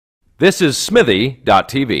This is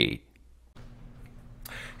Smithy.tv.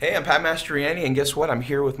 Hey, I'm Pat Mastroianni, and guess what? I'm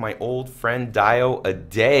here with my old friend Dayo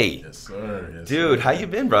Ade. Yes, sir. Yes, Dude, sir. how you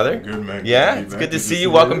been, brother? Good, man. Yeah, it's good to see you.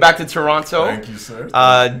 Welcome back to Toronto. Thank you, sir.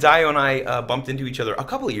 Dayo and I bumped into each other a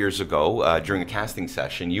couple of years ago during a casting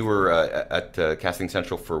session. You were at Casting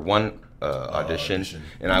Central for one audition,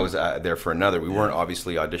 and I was there for another. We weren't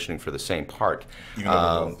obviously auditioning for the same part. Even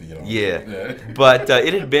though we both, yeah. But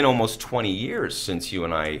it had been almost 20 years since you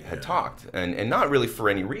and I had talked, and not really for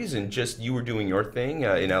any reason, just you were doing your thing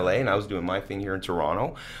in LA, and I was doing my thing here in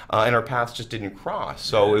Toronto, and our paths just didn't cross.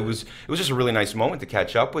 So it was just a really nice moment to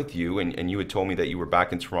catch up with you, and you had told me that you were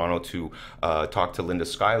back in Toronto to talk to Linda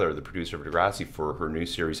Schuyler, the producer of Degrassi, for her new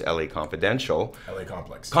series LA Confidential. LA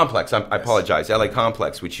Complex. Complex, I apologize. LA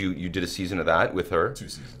Complex, which you did a season of that with her. 2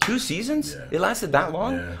 seasons. 2 seasons? Yeah. It lasted that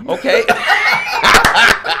long? Yeah. Okay.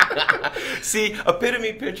 See,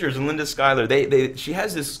 Epitome Pictures and Linda Schuyler, she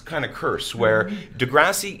has this kind of curse where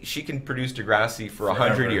Degrassi, she can produce Degrassi for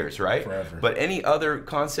 100 years, right? Forever. But any other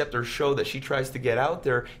concept or show that she tries to get out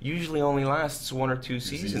there usually only lasts 1 or 2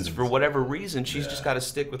 seasons. For whatever reason, she's just got to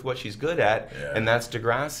stick with what she's good at, and that's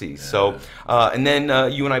Degrassi. So, and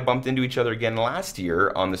then you and I bumped into each other again last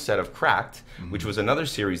year on the set of Cracked, which was another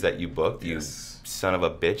series that you booked. You son of a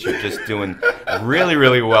bitch, you're just doing really,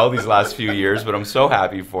 really well these last few years, but I'm so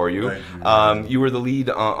happy for you. Thank you. You were the lead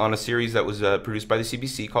on a series that was produced by the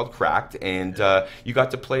CBC called Cracked, and you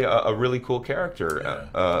got to play a really cool character.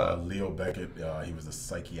 Leo Beckett, he was a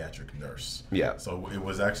psychiatric nurse. Yeah. So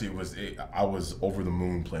I was over the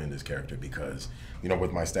moon playing this character because, you know,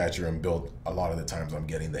 with my stature and build, a lot of the times I'm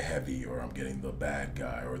getting the heavy or I'm getting the bad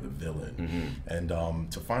guy or the villain. And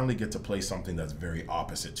to finally get to play something that's very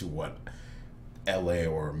opposite to what LA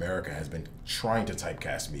or America has been trying to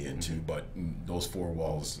typecast me into, but those 4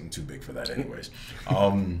 walls are too big for that anyways.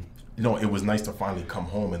 You know, it was nice to finally come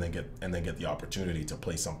home and then get the opportunity to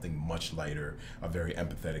play something much lighter, a very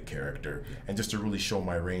empathetic character, and just to really show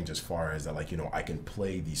my range as far as that, like, you know, I can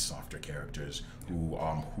play these softer characters who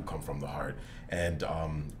come from the heart. And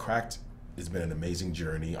Cracked has been an amazing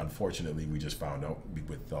journey. Unfortunately, we just found out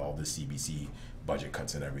with all the CBC budget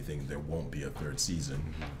cuts and everything, there won't be a 3rd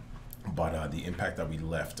season. But the impact that we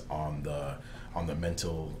left on the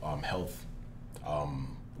mental health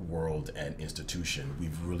world and institution,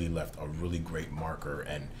 we've really left a really great marker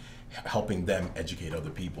and helping them educate other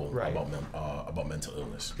people about mental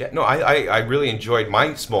illness. Yeah, no, I really enjoyed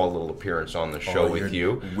my small little appearance on the show with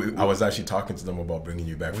you. I was actually talking to them about bringing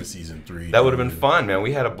you back for season 3. That would have been fun, man.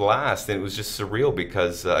 We had a blast, and it was just surreal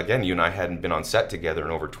because, again, you and I hadn't been on set together in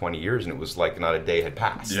over 20 years, and it was like not a day had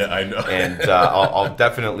passed. Yeah, I know. And I'll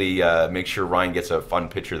definitely make sure Ryan gets a fun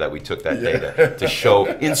picture that we took that day to show,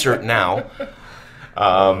 insert now.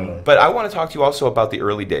 But I want to talk to you also about the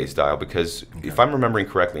early days, Dayo, because if I'm remembering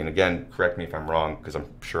correctly, and again, correct me if I'm wrong, because I'm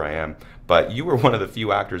sure I am, but you were one of the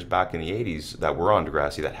few actors back in the 80s that were on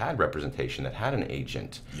Degrassi that had representation, that had an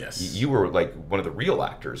agent. Yes. You were like one of the real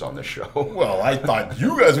actors on the show. Well, I thought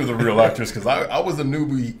you guys were the real actors because I was a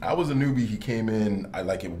newbie. He came in,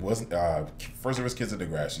 it wasn't, first there was Kids at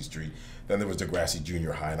Degrassi Street, then there was Degrassi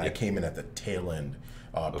Junior High, and I came in at the tail end.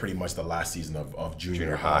 Pretty much the last season of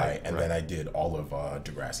Junior High, and then I did all of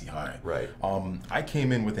Degrassi High. Right. I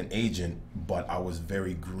came in with an agent, but I was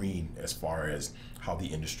very green as far as how the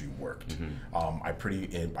industry worked. I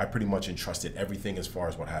pretty much entrusted everything as far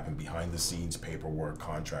as what happened behind the scenes, paperwork,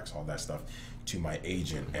 contracts, all that stuff, to my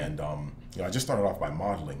agent. And you know, I just started off by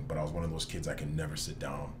modeling, but I was one of those kids I can never sit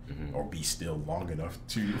down or be still long enough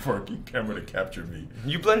for a camera to capture me.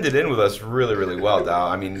 You blended in with us really, really well,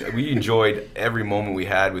 Dayo. I mean, we enjoyed every moment we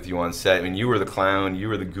had with you on set. I mean, you were the clown, you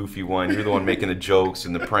were the goofy one, you were the one making the jokes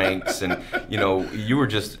and the pranks, and you know, you were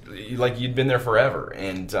just like you'd been there forever.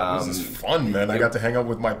 And this is fun, man. I got to hang out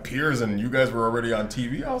with my peers, and you guys were already on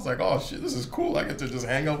TV. I was like, oh shit, this is cool. I get to just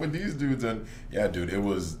hang out with these dudes, and yeah, dude, it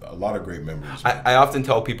was a lot of great memories. I often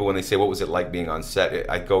tell people when they say, what was it like being on set?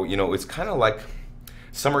 I go, you know, it's kind of like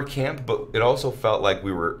summer camp, but it also felt like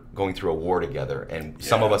we were going through a war together, and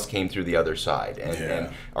some of us came through the other side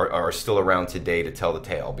and are still around today to tell the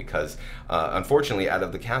tale because unfortunately out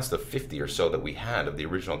of the cast of 50 or so that we had of the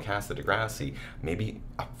original cast of Degrassi, maybe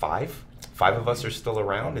 5 of us are still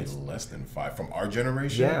around. It's less than 5 from our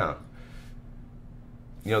generation. Yeah.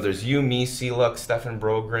 You know, there's you, me, Seeluk, Stefan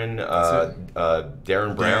Brogren, Darren Brown.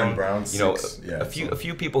 Darren Brown, you know, yeah, a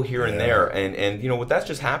few people here and there, and you know what that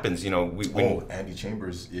just happens. You know, Andy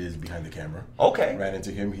Chambers is behind the camera. Okay. Ran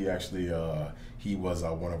into him. He actually he was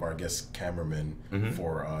one of our guest cameramen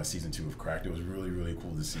for season 2 of Cracked. It was really, really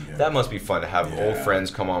cool to see him. That must be fun to have old friends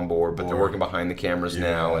come on board, but they're working behind the cameras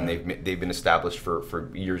now, and they've been established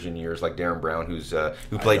for years and years. Like Darren Brown, who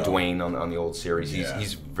played Dwayne on the old series.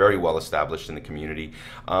 He's very well established in the community.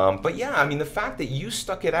 But yeah, I mean, the fact that you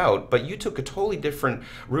stuck it out, but you took a totally different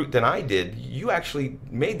route than I did. You actually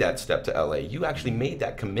made that step to LA. You actually made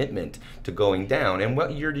that commitment to going down. And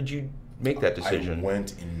what year did you make that decision? I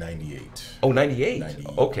went in 98. Oh, 98?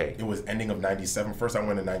 Okay. It was ending of 97. First I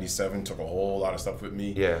went in 97, took a whole lot of stuff with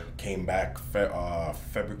me. Yeah. Came back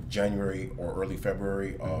January or early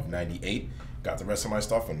February of 98. Got the rest of my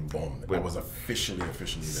stuff, and boom, I was officially there.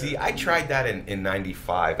 See, I tried that in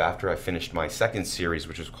 95 after I finished my second series,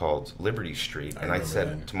 which was called Liberty Street. And I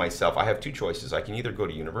said to myself, I have two choices. I can either go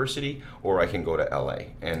to university or I can go to LA.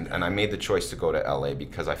 And I made the choice to go to LA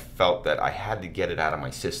because I felt that I had to get it out of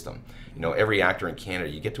my system. You know, every actor in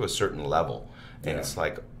Canada, you get to a certain level. And it's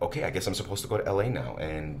like, okay, I guess I'm supposed to go to LA now.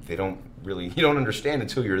 And you don't understand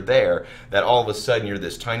until you're there that all of a sudden you're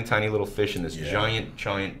this tiny, tiny little fish in this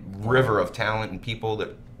giant river of talent and people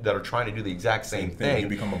that are trying to do the exact same thing. You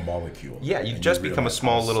become a molecule. Yeah, you just become a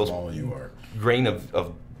small little grain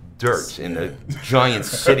of dirt in a giant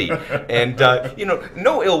city. And, you know,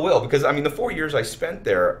 no ill will, because, I mean, the 4 years I spent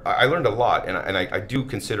there, I learned a lot, and I do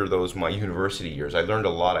consider those my university years. I learned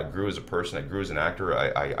a lot. I grew as a person. I grew as an actor.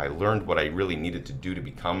 I learned what I really needed to do to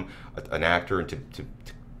become an actor and to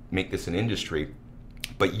make this an industry.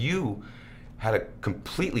 But you had a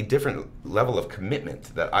completely different level of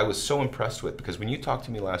commitment that I was so impressed with, because when you talked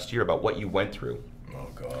to me last year about what you went through, oh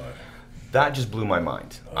God, that just blew my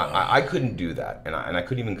mind. I couldn't do that, and I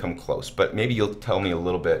couldn't even come close. But maybe you'll tell me a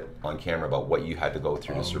little bit on camera about what you had to go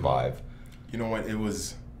through to survive. You know what? It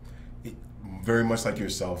was very much like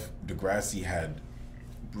yourself. Degrassi had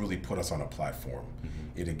really put us on a platform.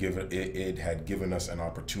 It had given us an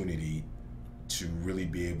opportunity to really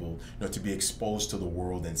be able, to be exposed to the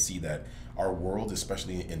world and see that our world,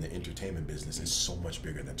 especially in the entertainment business, is so much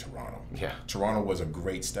bigger than Toronto. Yeah. Toronto was a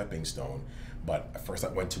great stepping stone, but first I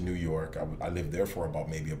went to New York. I lived there for about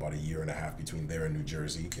a year and a half between there and New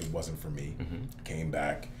Jersey. It wasn't for me. Came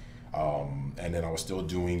back, and then I was still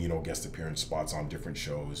doing, guest appearance spots on different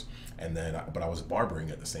shows, and then but I was barbering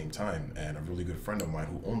at the same time. And a really good friend of mine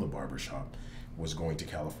who owned the barber shop was going to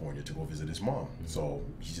California to go visit his mom. So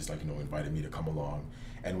he just invited me to come along,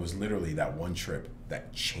 and it was literally that one trip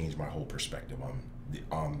that changed my whole perspective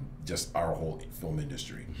on just our whole film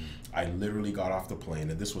industry. I literally got off the plane,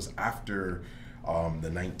 and this was after the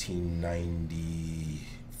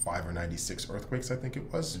 1995 or 96 earthquakes, I think it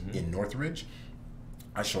was, in Northridge.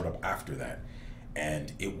 I showed up after that,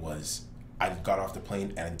 and I got off the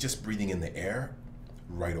plane, and just breathing in the air,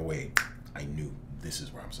 right away, I knew this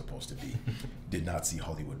is where I'm supposed to be. Did not see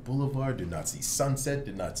Hollywood Boulevard, did not see Sunset,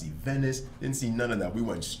 did not see Venice, didn't see none of that. We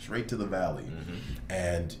went straight to the Valley.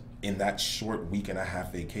 And in that short week and a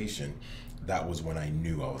half vacation, that was when I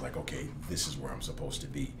knew. I was like, okay, this is where I'm supposed to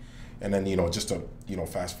be. And then, just to,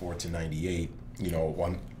 fast forward to 98,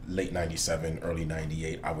 late 97, early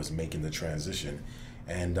 98, I was making the transition.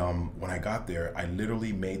 And when I got there, I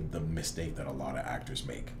literally made the mistake that a lot of actors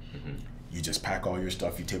make. You just pack all your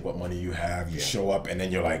stuff, you take what money you have, you show up, and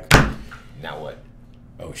then you're like, now what?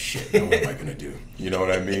 Oh shit, now what am I gonna do? You know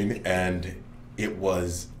what I mean? And it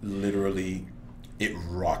was literally, it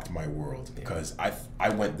rocked my world, because I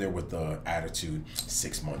went there with the attitude,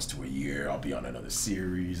 6 months to a year, I'll be on another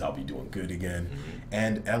series, I'll be doing good again.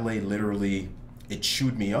 And LA literally, it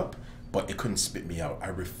chewed me up, but it couldn't spit me out. I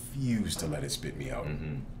refused to let it spit me out.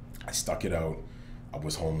 I stuck it out. I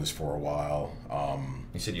was homeless for a while.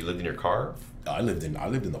 You said you lived in your car? I lived in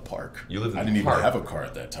the park. You lived in the park? I didn't even have a car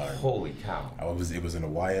at that time. Holy cow! It was in a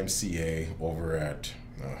YMCA over at.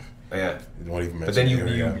 Don't even mention. But then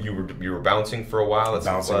you were bouncing for a while. At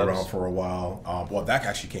bouncing around for a while. Well, that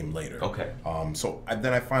actually came later. Okay. So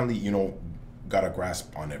then I finally got a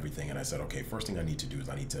grasp on everything, and I said, okay, first thing I need to do is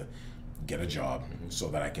I need to get a job so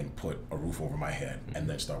that I can put a roof over my head and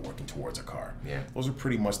then start working towards a car. Those are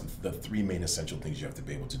pretty much the three main essential things you have to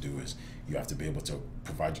be able to do. Is you have to be able to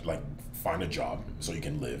provide, find a job so you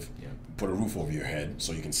can live, put a roof over your head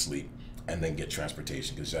so you can sleep, and then get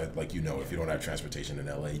transportation. Because if you don't have transportation in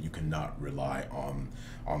LA, you cannot rely on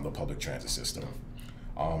the public transit system.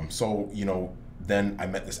 Then I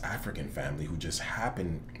met this African family who just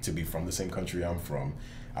happened to be from the same country I'm from.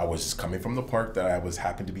 I was coming from the park that I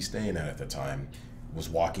happened to be staying at the time. was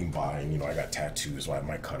walking by, and, you know, I got tattoos, so I had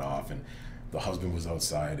my cut off, and the husband was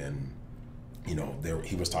outside, and, you know,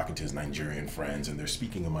 he was talking to his Nigerian friends, and they're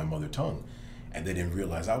speaking in my mother tongue, and they didn't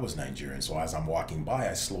realize I was Nigerian. So as I'm walking by,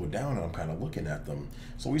 I slowed down, and I'm kind of looking at them.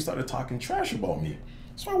 So we started talking trash about me.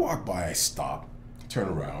 So I walk by, I stop, turn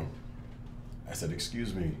around. I said,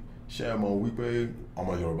 "Excuse me, Shamo Wipe, I'm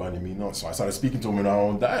a Yoruba me no." So I started speaking to him in our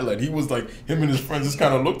own dialect. He was like, him and his friends just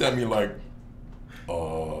kind of looked at me like,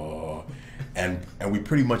 and we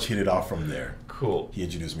pretty much hit it off from there. Cool. He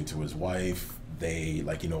introduced me to his wife. They,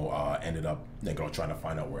 like, you know, ended up, you know, trying to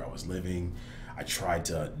find out where I was living. I tried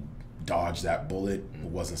to dodge that bullet. It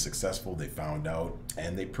wasn't successful. They found out,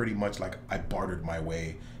 and they pretty much, like, I bartered my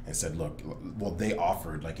way and said, look, well, they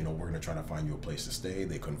offered, like, you know, we're going to try to find you a place to stay.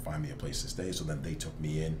 They couldn't find me a place to stay, so then they took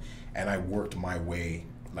me in, and I worked my way,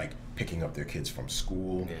 like, picking up their kids from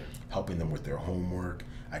school, helping them with their homework.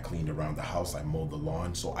 I cleaned around the house, I mowed the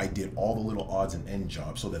lawn. So I did all the little odds and end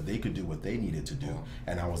jobs so that they could do what they needed to do.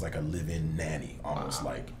 And I was like a live-in nanny, almost,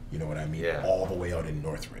 like, you know what I mean? Yeah. All the way out in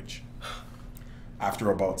Northridge.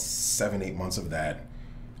 After about 7-8 months of that,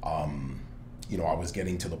 you know, I was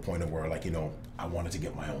getting to the point of where, like, you know, I wanted to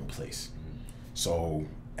get my own place. So,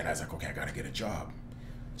 and I was like, okay, I gotta get a job.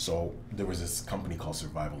 So there was this company called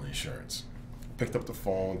Survival Insurance. Picked up the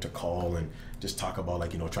phone to call and just talk about,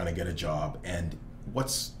 like, you know, trying to get a job. And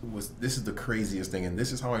this is the craziest thing, and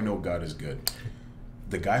this is how I know God is good.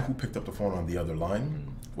 The guy who picked up the phone on the other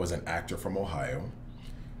line was an actor from Ohio.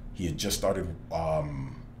 He had just started,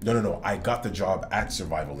 I got the job at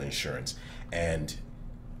Survival Insurance. And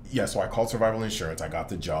yeah, so I called Survival Insurance, I got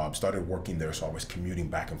the job, started working there, so I was commuting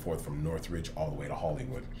back and forth from Northridge all the way to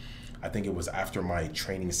Hollywood. I think it was after my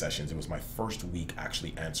training sessions, it was my first week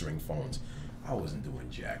actually answering phones. I wasn't doing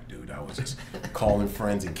jack, dude. I was just calling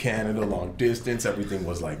friends in Canada, long distance. Everything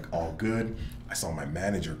was like all good. I saw my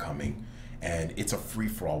manager coming, and it's a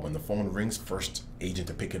free-for-all. When the phone rings, first agent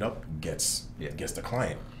to pick it up gets the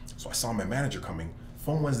client. So I saw my manager coming.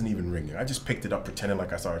 Phone wasn't even ringing. I just picked it up, pretending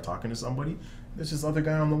like I started talking to somebody. There's this other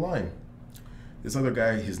guy on the line. This other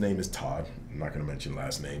guy, his name is Todd. I'm not gonna mention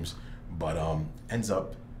last names, but ends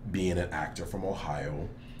up being an actor from Ohio.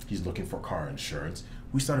 He's looking for car insurance.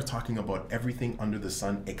 We started talking about everything under the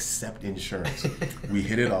sun except insurance. We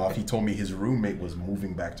hit it off. He told me his roommate was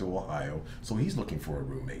moving back to Ohio, so he's looking for a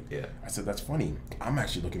roommate. Yeah. I said, that's funny. I'm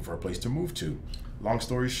actually looking for a place to move to. Long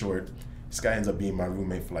story short, this guy ends up being my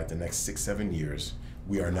roommate for like the next 6-7 years.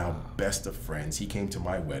 We are now best of friends. He came to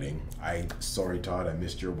my wedding. Sorry, Todd, I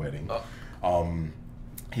missed your wedding.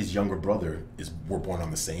 His younger brother we're born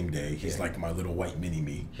on the same day. He's like my little white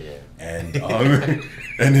mini-me. Yeah. And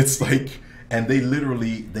and it's like, and they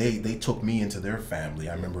literally, they took me into their family.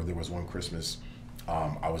 I remember there was one Christmas,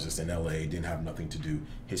 I was just in LA, didn't have nothing to do.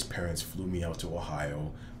 His parents flew me out to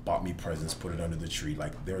Ohio, bought me presents, put it under the tree.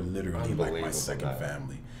 Like, they're literally like my second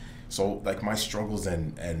family. So, like, my struggles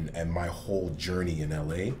and my whole journey in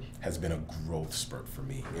LA has been a growth spurt for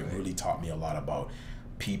me. It really taught me a lot about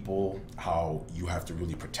people, how you have to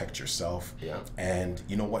really protect yourself. Yeah. And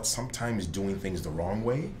you know what? Sometimes doing things the wrong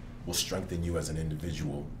way will strengthen you as an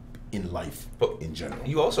individual in life, but in general.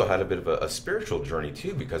 You also had a bit of a spiritual journey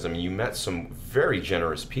too, because I mean, you met some very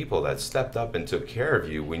generous people that stepped up and took care of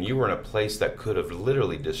you when you were in a place that could have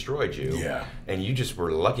literally destroyed you. Yeah. And you just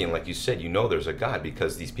were lucky, and like you said, you know there's a God,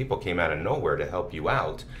 because these people came out of nowhere to help you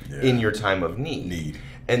out in your time of need.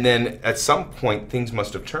 And then at some point things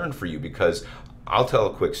must have turned for you, because I'll tell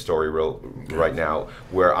a quick story right now,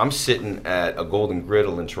 where I'm sitting at a Golden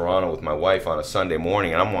Griddle in Toronto with my wife on a Sunday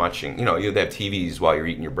morning, and I'm watching, you know, they have TVs while you're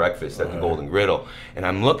eating your breakfast at the Golden Griddle, and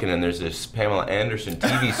I'm looking, and there's this Pamela Anderson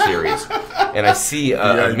TV series, and I see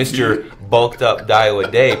Mr. Bulked Up Dayo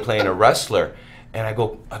Ade playing a wrestler, and I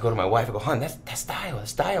go to my wife, I go, hon, that's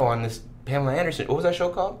Dayo on this Pamela Anderson. What was that show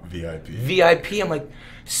called? VIP. VIP. I'm like,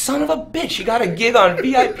 son of a bitch, you got a gig on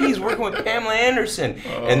VIP. He's working with Pamela Anderson.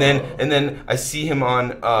 And then I see him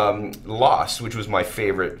on Lost, which was my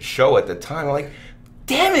favorite show at the time. I'm like,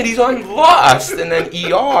 damn it, he's on Lost. And then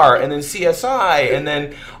ER, and then CSI, and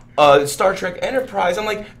then Star Trek Enterprise. I'm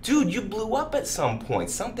like, dude, you blew up at some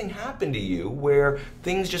point. Something happened to you where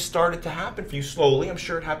things just started to happen for you slowly. I'm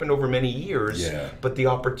sure it happened over many years, but the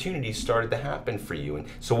opportunities started to happen for you. And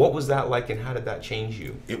so what was that like, and how did that change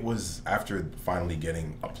you? It was after finally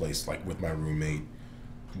getting a place, like with my roommate.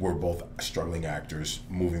 We're both struggling actors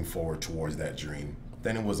moving forward towards that dream.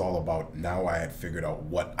 Then it was all about, now I had figured out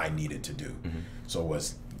what I needed to do. So it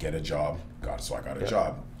was get a job, so I got a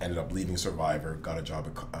job. Ended up leaving Survivor, got a job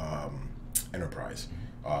at Enterprise,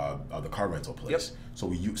 the car rental place.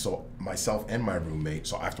 So myself and my roommate,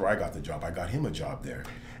 so after I got the job, I got him a job there.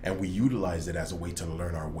 And we utilized it as a way to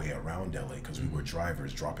learn our way around LA because we were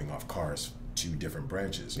drivers dropping off cars to different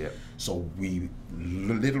branches. Yeah. So we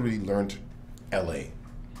literally learned LA.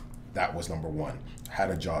 That was number one. Had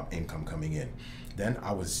a job, income coming in. Then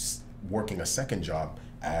I was working a second job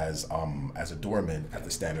as a doorman at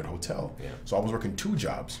the Standard Hotel. Yeah. So I was working 2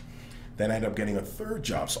 jobs. Then I ended up getting a 3rd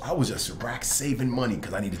job. So I was just rack saving money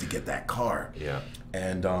because I needed to get that car. Yeah.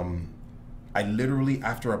 And I literally,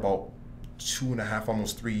 after about 2.5,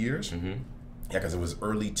 almost 3 years, yeah, because it was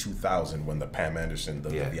early 2000 when the Pam Anderson, the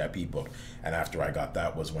VIP book, and after I got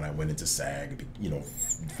that was when I went into SAG, you know,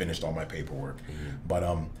 finished all my paperwork. But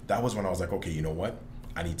that was when I was like, okay, you know what?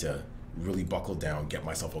 I need to really buckle down, get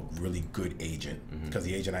myself a really good agent, because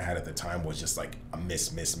the agent I had at the time was just like a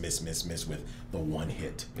miss with the one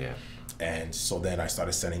hit. Yeah. And so then I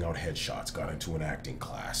started sending out headshots, got into an acting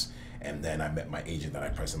class, and then I met my agent that I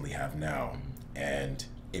presently have now. And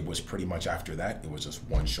it was pretty much after that, it was just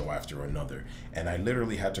one show after another. And I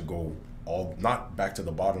literally had to go not back to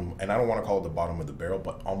the bottom, and I don't want to call it the bottom of the barrel,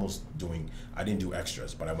 but almost I didn't do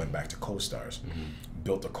extras, but I went back to co-stars.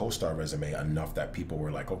 Built a co-star resume enough that people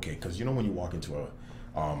were like, okay, because you know when you walk into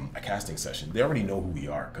a casting session, they already know who we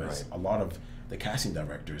are, because a lot of the casting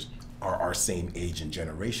directors are our same age and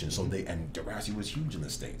generation. So and Degrassi was huge in the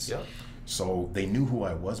States. Yeah. So they knew who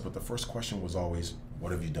I was, but the first question was always,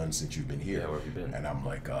 what have you done since you've been here? Yeah, where have you been? And I'm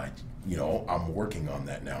like, you know, I'm working on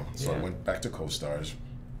that now. So I went back to co-stars.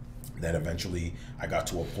 Then eventually I got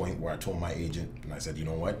to a point where I told my agent, and I said, you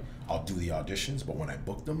know what, I'll do the auditions, but when I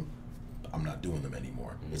book them, I'm not doing them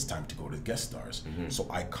anymore. It's time to go to guest stars. So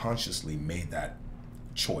I consciously made that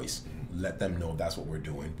choice, let them know that's what we're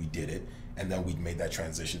doing. We did it, and then we made that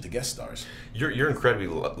transition to guest stars. You're incredibly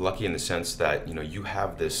lucky in the sense that, you know, you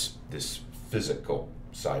have this physical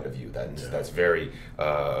side of you that's very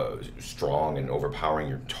strong and overpowering.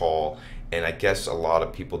 You're tall, and I guess a lot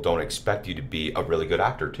of people don't expect you to be a really good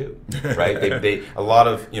actor too, right? they a lot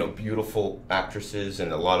of, you know, beautiful actresses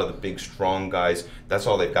and a lot of the big strong guys, that's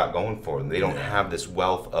all they've got going for them. They don't have this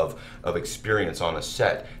wealth of experience on a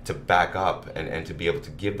set to back up and to be able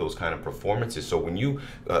to give those kind of performances. So when you,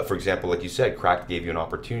 for example, like you said, Cracked gave you an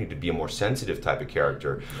opportunity to be a more sensitive type of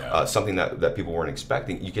character, something that people weren't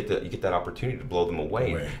expecting. You get that opportunity to blow them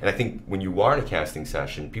away. And I think when you are in a casting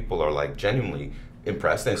session, people are like genuinely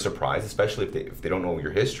impressed and surprised, especially if they don't know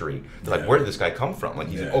your history. They're like, where did this guy come from? Like,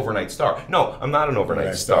 he's an overnight star. No, I'm not an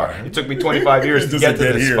overnight star. It took me 25 years to get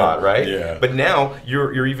to this spot, right? Yeah. But now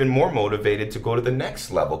you're even more motivated to go to the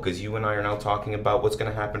next level, because you and I are now talking about what's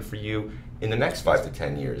going to happen for you in the next 5 to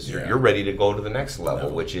 10 years. You're ready to go to the next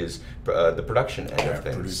level, which is the production end of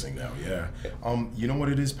things. Producing now, you know what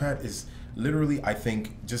it is, Pat? Is literally, I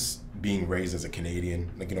think, just being raised as a Canadian,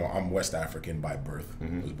 like, you know, I'm West African by birth.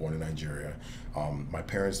 I was born in Nigeria. My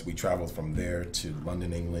parents, we traveled from there to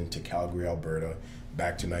London, England, to Calgary, Alberta,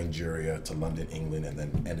 back to Nigeria, to London, England, and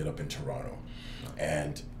then ended up in Toronto.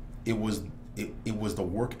 And it was the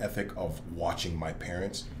work ethic of watching my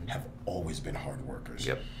parents have always been hard workers.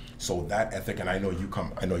 So that ethic, and I know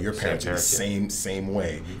your parents are the same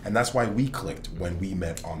way, and that's why we clicked when we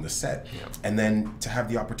met on the set. And then to have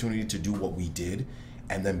the opportunity to do what we did,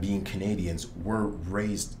 and then being Canadians, we're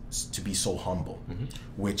raised to be so humble,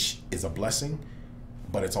 which is a blessing,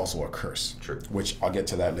 but it's also a curse. True. Which I'll get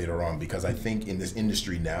to that later on, because I think in this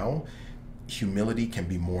industry now, humility can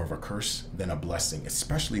be more of a curse than a blessing,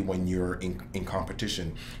 especially when you're in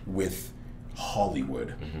competition with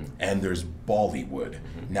Hollywood, and there's Bollywood,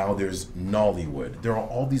 now there's Nollywood. There are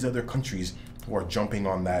all these other countries who are jumping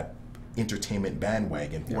on that entertainment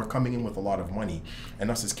bandwagon, who are coming in with a lot of money,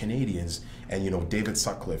 and us as Canadians, and you know, David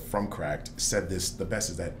Sutcliffe from Cracked said this the best,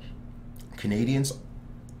 is that Canadians,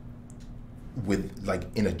 with like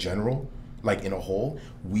in a whole,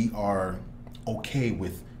 we are okay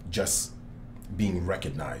with just being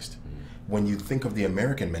recognized. When you think of the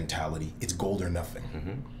American mentality, it's gold or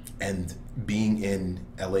nothing. And being in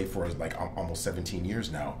LA for like almost 17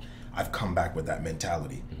 years now, I've come back with that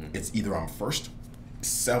mentality. It's either I'm first,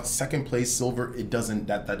 second place, silver,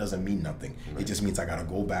 that doesn't mean nothing. It just means I gotta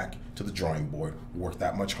go back to the drawing board, work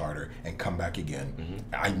that much harder, and come back again.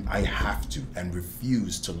 I have to, and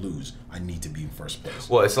refuse to lose. I need to be in first place.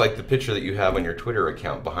 Well, it's like the picture that you have on your Twitter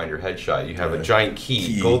account behind your headshot. You have a giant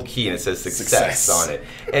gold key, and it says success on it.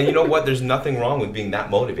 And you know what? There's nothing wrong with being that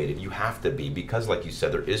motivated. You have to be, because like you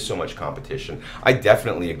said, there is so much competition. I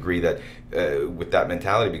definitely agree that with that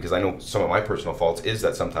mentality, because I know some of my personal faults is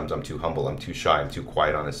that sometimes I'm too humble, I'm too shy, I'm too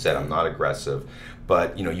quiet on a set. I'm not aggressive.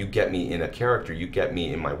 But, you know, you get me in a character, you get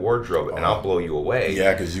me in my wardrobe, and I'll blow you away.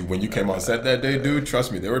 Yeah, because when you came on set that day, dude,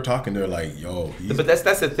 trust me, they were talking. They're like, yo. But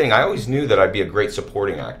that's the thing. I always knew that I'd be a great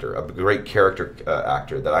supporting actor, a great character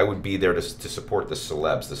actor, that I would be there to support the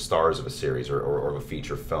celebs, the stars of a series or of a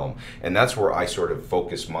feature film. And that's where I sort of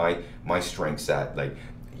focus my strengths at. Like,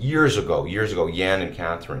 years ago, Yan and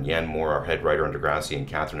Catherine, Yan Moore, our head writer on Degrassi, and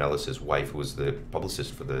Catherine Ellis, his wife, who was the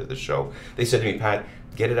publicist for the show, they said to me, Pat,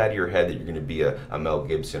 get it out of your head that you're going to be a Mel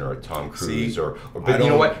Gibson or a Tom Cruise. But you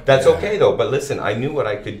know what? That's okay, though. But listen, I knew what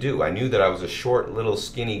I could do. I knew that I was a short, little,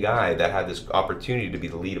 skinny guy that had this opportunity to be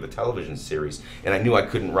the lead of a television series, and I knew I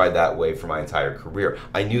couldn't ride that wave for my entire career.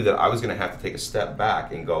 I knew that I was going to have to take a step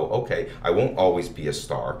back and go, okay, I won't always be a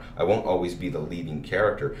star. I won't always be the leading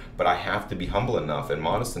character, but I have to be humble enough and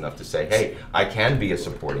modest enough to say, hey, I can be a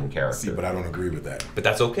supporting character. See, but I don't agree with that. But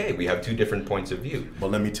that's okay. We have two different points of view.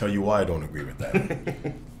 But let me tell you why I don't agree with that.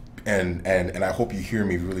 and I hope you hear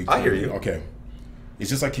me really clearly. I hear you. Okay. It's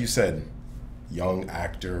just like you said, young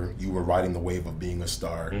actor, you were riding the wave of being a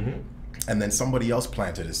star. Mm-hmm. And then somebody else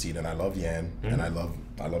planted a seed, and I love Yan, mm-hmm. and I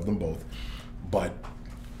love them both. But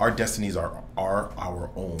our destinies are our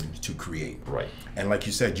own to create. Right. And like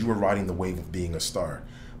you said, you were riding the wave of being a star.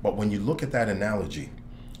 But when you look at that analogy,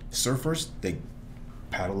 surfers, they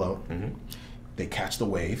paddle out, mm-hmm. they catch the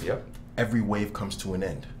wave. Yep. Every wave comes to an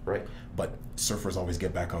end. Right. But surfers always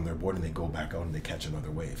get back on their board and they go back out and they catch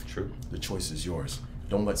another wave. True. The choice is yours.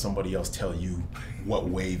 Don't let somebody else tell you what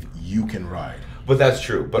wave you can ride. But that's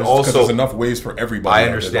true. But also, there's enough waves for everybody. I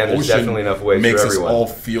understand. There's definitely enough waves for everyone. Makes us all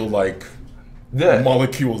feel like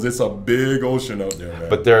molecules. It's a big ocean out there, man.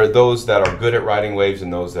 But there are those that are good at riding waves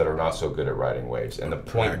and those that are not so good at riding waves. And the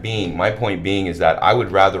point being, my point being, is that I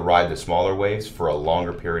would rather ride the smaller waves for a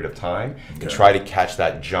longer period of time and try to catch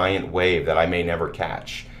that giant wave that I may never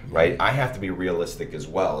catch. Right, I have to be realistic as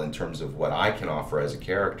well in terms of what I can offer as a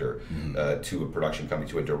character to a production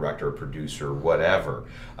company, to a director, a producer, whatever.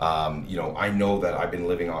 You know, I know that I've been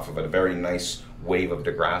living off of a very nice wave of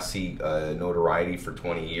Degrassi notoriety for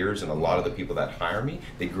 20 years, and a lot of the people that hire me,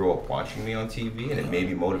 they grew up watching me on TV, and it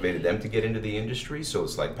maybe motivated them to get into the industry. So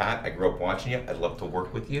it's like, Pat, I grew up watching you, I'd love to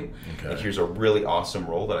work with you, and here's a really awesome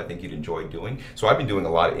role that I think you'd enjoy doing. So I've been doing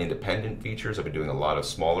a lot of independent features, I've been doing a lot of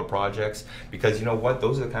smaller projects, because you know what,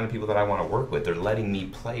 those are the kind of people that I want to work with. They're letting me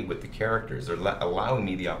play with the characters, they're allowing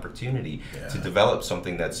me the opportunity to develop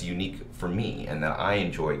something that's unique for me and that I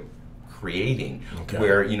enjoy creating,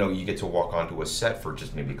 where you know you get to walk onto a set for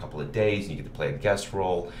just maybe a couple of days and you get to play a guest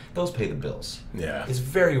role. Those pay the bills. Yeah, it's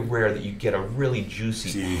very rare that you get a really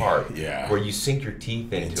juicy part where you sink your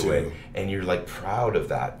teeth into it and you're like proud of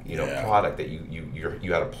that product that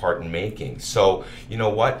you had a part in making. So you know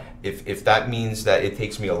what, if that means that it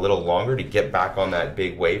takes me a little longer to get back on that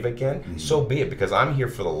big wave again, so be it, because I'm here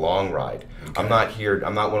for the long ride. I'm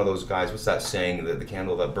not one of those guys, what's that saying, that the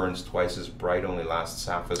candle that burns twice as bright only lasts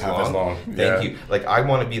half as long. Thank you. Like, I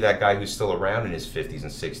want to be that guy who's still around in his 50s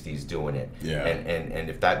and 60s doing it. Yeah. And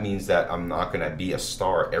if that means that I'm not going to be a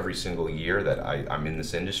star every single year that I'm in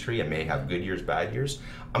this industry, I may have good years, bad years,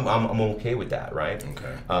 I'm okay with that, right?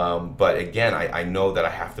 Okay. But again, I know that I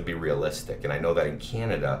have to be realistic, and I know that in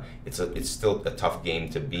Canada, it's still a tough game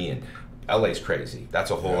to be in. LA's crazy.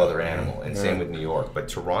 That's a whole other animal, and same with New York. But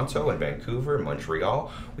Toronto and Vancouver and Montreal,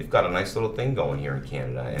 we've got a nice little thing going here in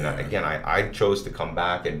Canada. And again, I chose to come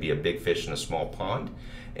back and be a big fish in a small pond.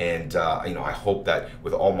 And you know, I hope that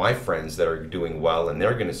with all my friends that are doing well and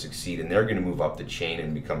they're going to succeed and they're going to move up the chain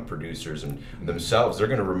and become producers and themselves, they're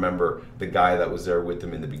going to remember the guy that was there with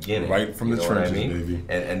them in the beginning. Right from the trenches, baby.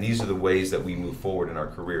 And these are the ways that we move forward in our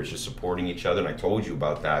careers, just supporting each other. And I told you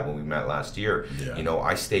about that when we met last year. Yeah. You know,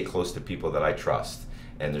 I stay close to people that I trust.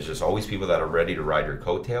 And there's just always people that are ready to ride your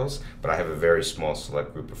coattails, but I have a very small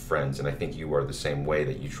select group of friends, and I think you are the same way,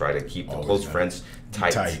 that you try to keep the close friends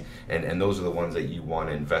tight. And those are the ones that you want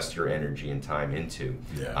to invest your energy and time into.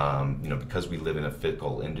 Yeah. You know, because we live in a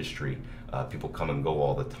fickle industry, people come and go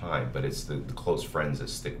all the time, but it's the close friends that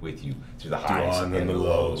stick with you through the highs and the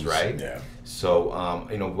lows, right? Yeah. So,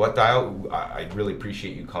 you know what, Dayo, I really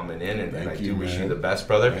appreciate you coming in, and I do wish you the best,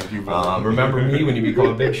 brother. Thank you, brother. Remember me when you become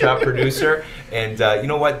a big shot producer. And you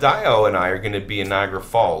know what, Dayo and I are going to be in Niagara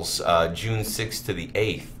Falls June 6th to the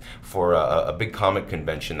 8th for a big comic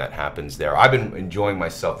convention that happens there. I've been enjoying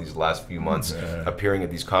myself these last few months appearing at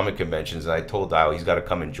these comic conventions, and I told Dayo he's got to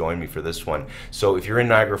come and join me for this one. So if you're in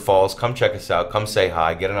Niagara Falls, come check check us out. Come say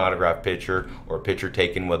hi. Get an autographed picture or a picture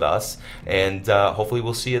taken with us. And hopefully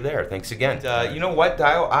we'll see you there. Thanks again. You know what,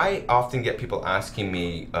 Dayo? I often get people asking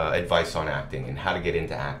me advice on acting and how to get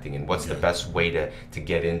into acting and what's the best way to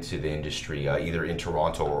get into the industry, either in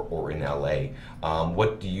Toronto or in LA.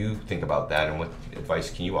 What do you think about that, and what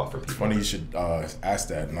advice can you offer people? It's funny you should ask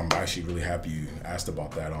that, and I'm actually really happy you asked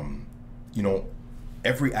about that. You know,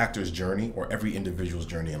 every actor's journey or every individual's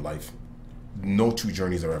journey in life, no two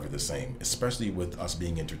journeys are ever the same, especially with us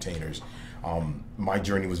being entertainers. My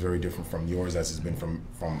journey was very different from yours, as it's been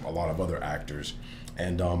from a lot of other actors.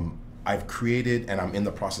 And I've created, and I'm in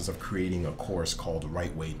the process of creating, a course called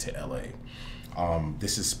Right Way to LA.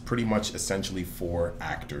 This is pretty much essentially for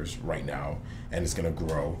actors right now, and it's going to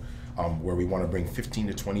grow, where we want to bring 15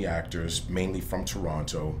 to 20 actors, mainly from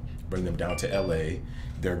Toronto, bring them down to LA.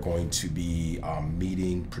 They're going to be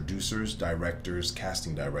meeting producers, directors,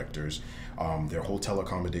 casting directors. Their hotel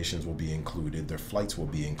accommodations will be included, their flights will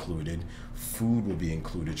be included, food will be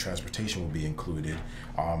included, transportation will be included.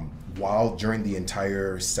 While during the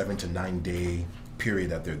entire 7 to 9 day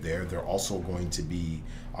period that they're there, they're also going to be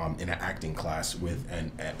in an acting class with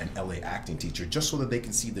an LA acting teacher, just so that they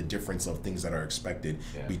can see the difference of things that are expected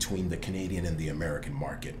between the Canadian and the American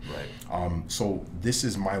market. Right. So this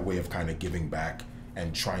is my way of kind of giving back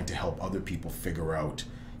and trying to help other people figure out,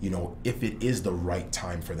 you know, if it is the right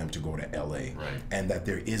time for them to go to LA, right, and that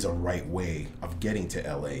there is a right way of getting to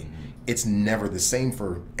LA. Mm-hmm. It's never the same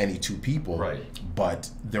for any two people, right, but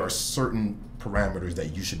there are certain parameters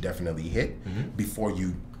that you should definitely hit before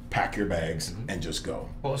you pack your bags and just go.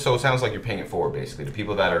 Well, so it sounds like you're paying it forward, basically, to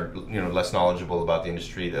people that are, you know, less knowledgeable about the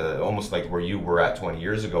industry, almost like where you were at 20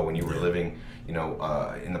 years ago when you were living, you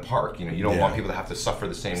know, in the park. You know, you don't want people to have to suffer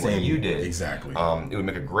the same way you did. Exactly. It would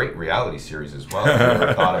make a great reality series as well. If you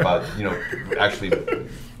ever thought about, you know, actually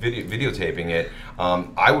videotaping it.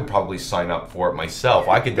 I would probably sign up for it myself.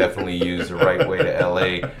 I could definitely use the Right Way to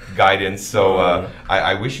LA guidance. So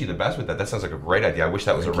I wish you the best with that. That sounds like a great idea. I wish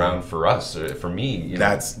that was around for us, for me. You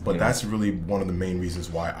know, that's really one of the main reasons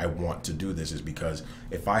why I want to do this, is because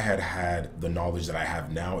if I had the knowledge that I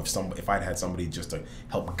have now, if I'd had somebody just to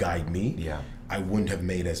help guide me, I wouldn't have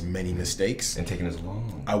made as many mistakes and taken as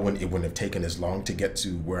long. It wouldn't have taken as long to get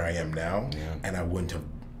to where I am now, and I wouldn't have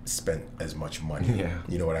spent as much money.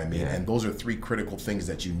 You know what I mean? And those are three critical things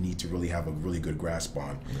that you need to really have a really good grasp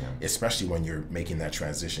on, especially when you're making that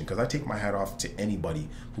transition. Because I take my hat off to anybody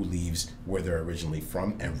who leaves where they're originally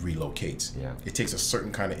from and relocates. It takes a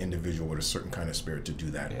certain kind of individual with a certain kind of spirit to do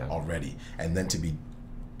that already, and then to be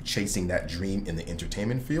chasing that dream in the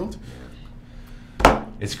entertainment field.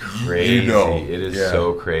 It's crazy. You know. It is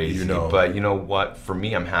so crazy. You know. But you know what? For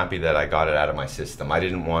me, I'm happy that I got it out of my system. I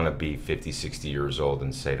didn't want to be 50, 60 years old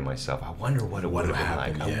and say to myself, I wonder what it would have been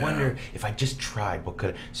like. I wonder if I just tried, what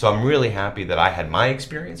could. So I'm really happy that I had my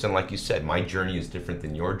experience. And like you said, my journey is different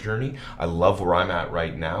than your journey. I love where I'm at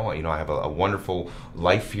right now. You know, I have a wonderful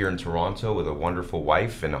life here in Toronto with a wonderful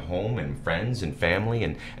wife and a home and friends and family.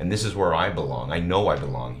 And this is where I belong. I know I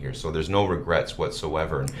belong here. So there's no regrets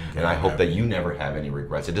whatsoever. And I hope that you never have any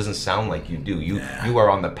regrets. It doesn't sound like you do. You are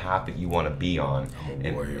on the path that you want to be on. I'm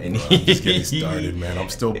a warrior, bro. I'm just getting started, man. I'm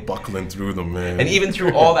still buckling through them, man. And even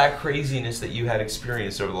through all that craziness that you had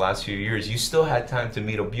experienced over the last few years, you still had time to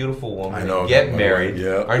meet a beautiful woman and get married.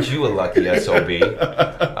 Aren't you a lucky SOB?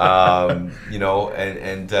 You know,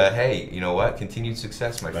 and hey, you know what? Continued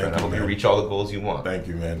success, my friend. I hope you reach all the goals you want. Thank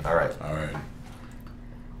you, man. All right. All right.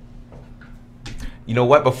 You know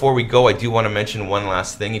what? Before we go, I do want to mention one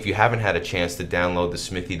last thing. If you haven't had a chance to download the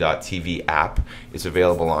Smithy.tv app, it's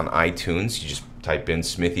available on iTunes. You just type in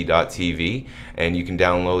Smithy.tv and you can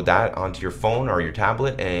download that onto your phone or your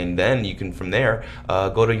tablet, and then you can from there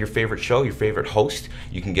go to your favorite show, your favorite host.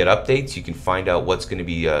 You can get updates. You can find out what's going to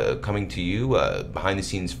be coming to you, behind the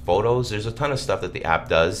scenes photos. There's a ton of stuff that the app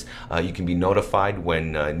does. You can be notified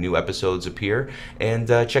when new episodes appear, and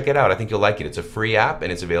check it out. I think you'll like it. It's a free app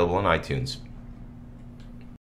and it's available on iTunes.